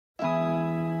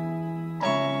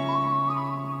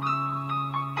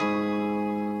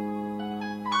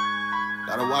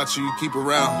Gotta watch who you keep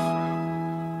around.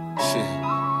 Shit.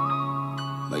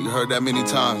 Like you heard that many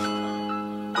times.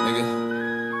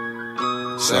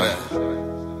 Nigga. Say that.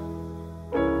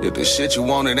 If the shit you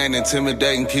want, it ain't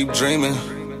intimidating, keep dreaming.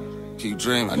 Keep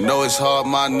dreaming. I know it's hard,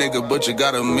 my nigga, but you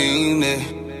gotta mean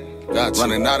it. Got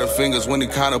running out of fingers when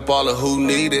it count up all of who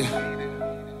need it.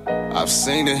 I've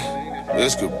seen it.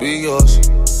 This could be yours.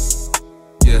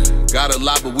 Yeah. Got a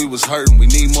lot, but we was hurting, we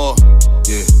need more.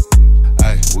 Yeah.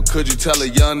 Ay, what could you tell a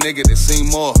young nigga that seen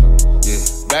more? Yeah.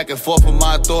 Back and forth with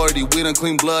my authority, we done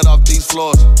clean blood off these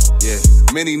floors. Yeah.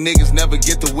 Many niggas never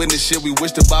get to witness shit we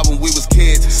wished about when we was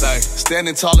kids. Say,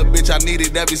 standing taller, bitch, I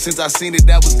needed ever since I seen it,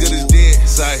 that was good as dead.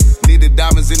 Say, needed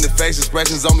diamonds in the face,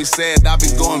 expressions on me sad, I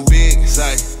been going big.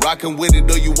 Say, rockin' with it,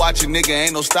 though you watchin', nigga,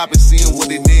 ain't no stopping seeing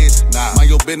what it is. Nah, mind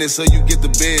your business so you get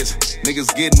the biz.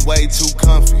 Niggas getting way too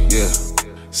comfy. Yeah.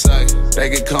 Say,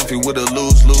 they get comfy with a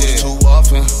lose-lose too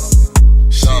often.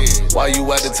 Shit. Why you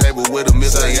at the table with them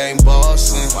if they ain't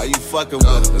bossin'? Why you fucking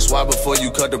with them? That's why before you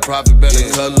cut the profit, better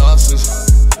cut losses.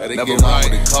 Never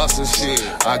mind what it costs and shit.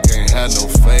 I can't have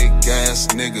no fake ass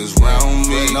niggas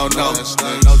round me. No doubt.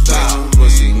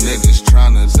 Pussy niggas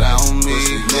tryna down me.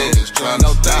 Niggas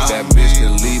tryna down. That bitch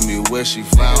can leave me where she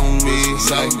found me.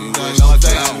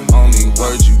 Only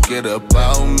words you get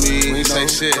about me. We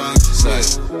say shit.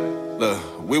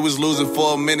 Look, we was losing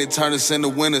for a minute, turn us into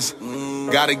winners.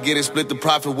 Gotta get it, split the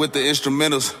profit with the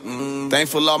instrumentals.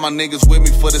 Thankful all my niggas with me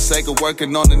for the sake of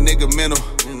working on the nigga mental.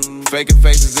 Faking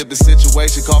faces if the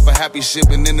situation call for happy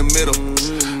shipping in the middle.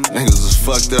 Niggas was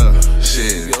fucked up,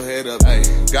 shit. Your head up. Ay,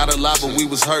 got a lot, but we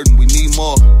was hurting, we need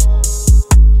more.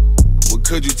 What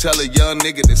could you tell a young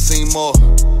nigga that seen more?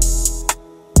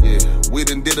 Yeah, we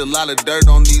done did a lot of dirt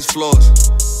on these floors.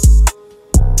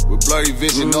 With blurry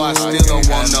vision, no, I still don't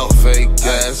want no fake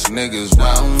ass niggas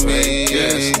round me. Fake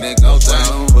ass niggas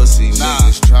down. Pussy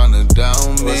niggas tryna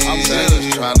down me.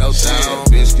 Niggas tryna down.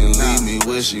 Bitch can leave me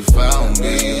where she found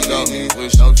me.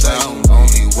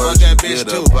 Only words you get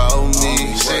about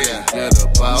me. Get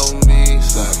about me.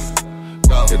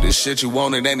 If the shit you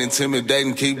want, it ain't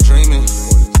intimidating, keep dreaming.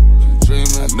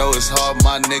 I know it's hard,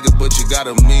 my nigga, but you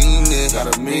gotta mean it.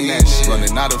 Gotta mean that shit.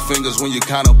 Running out of fingers when you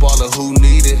count up all of who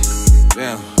need it.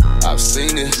 Damn, I've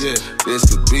seen it. Yeah. This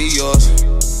could be yours.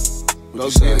 Go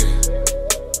get it.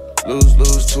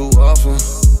 Lose too often.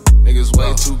 Niggas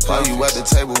way too close. Why you at the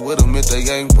table with them if they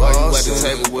ain't bossin'? Why you at the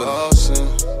table with them?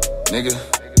 Nigga.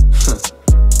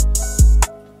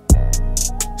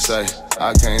 Say,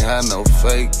 I can't have no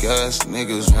fake ass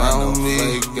niggas round me.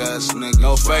 Fake ass niggas.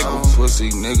 No fake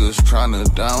pussy niggas tryna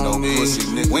down me.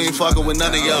 We ain't fucking with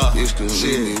none of y'all. Bitch can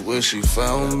leave me where she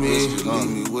found me.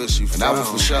 And that one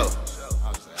for sure.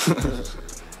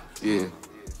 Yeah,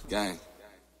 gang.